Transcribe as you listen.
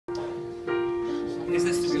Is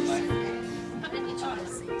this to be life?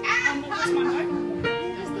 What's my note?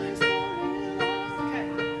 Okay.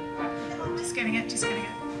 Just getting it, just getting it.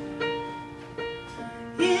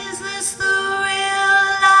 Is this the real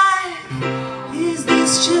life? Is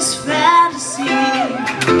this just fantasy?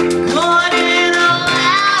 Caught in a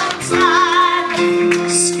outside,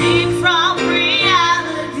 escape from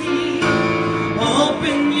reality.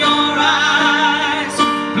 Open your eyes,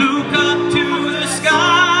 look up to the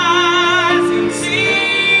skies and see.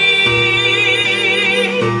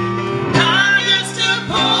 I'm just a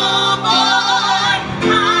poor boy,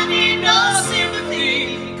 I need no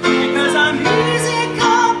sympathy, because I'm easy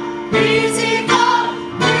come,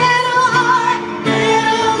 little high,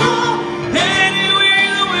 little low. Anyway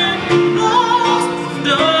the wind blows,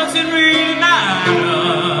 doesn't really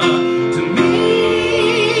matter to me,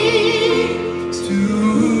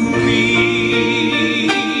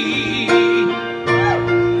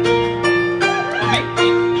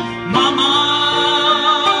 Mama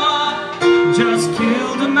just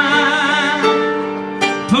killed a man,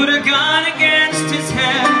 put a gun against his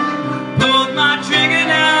head, pulled my trigger,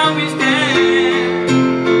 now he's dead.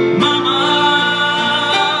 Mama,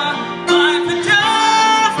 life had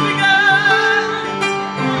just begun,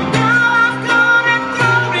 now I've gone and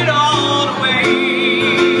thrown it all away.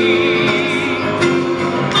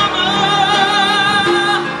 Mama,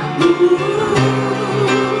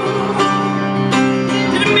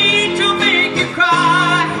 didn't mean to make you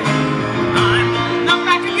cry. I'm not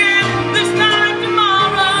back again this time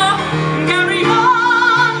tomorrow. Carry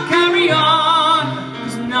on,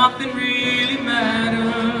 'cause nothing really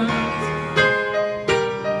matters.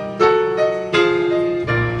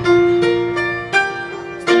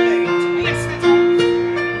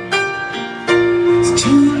 It's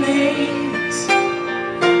too late,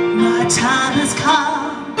 my time has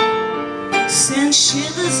come. Send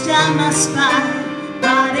shivers down my spine,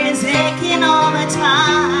 body's aching all the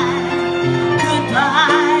time.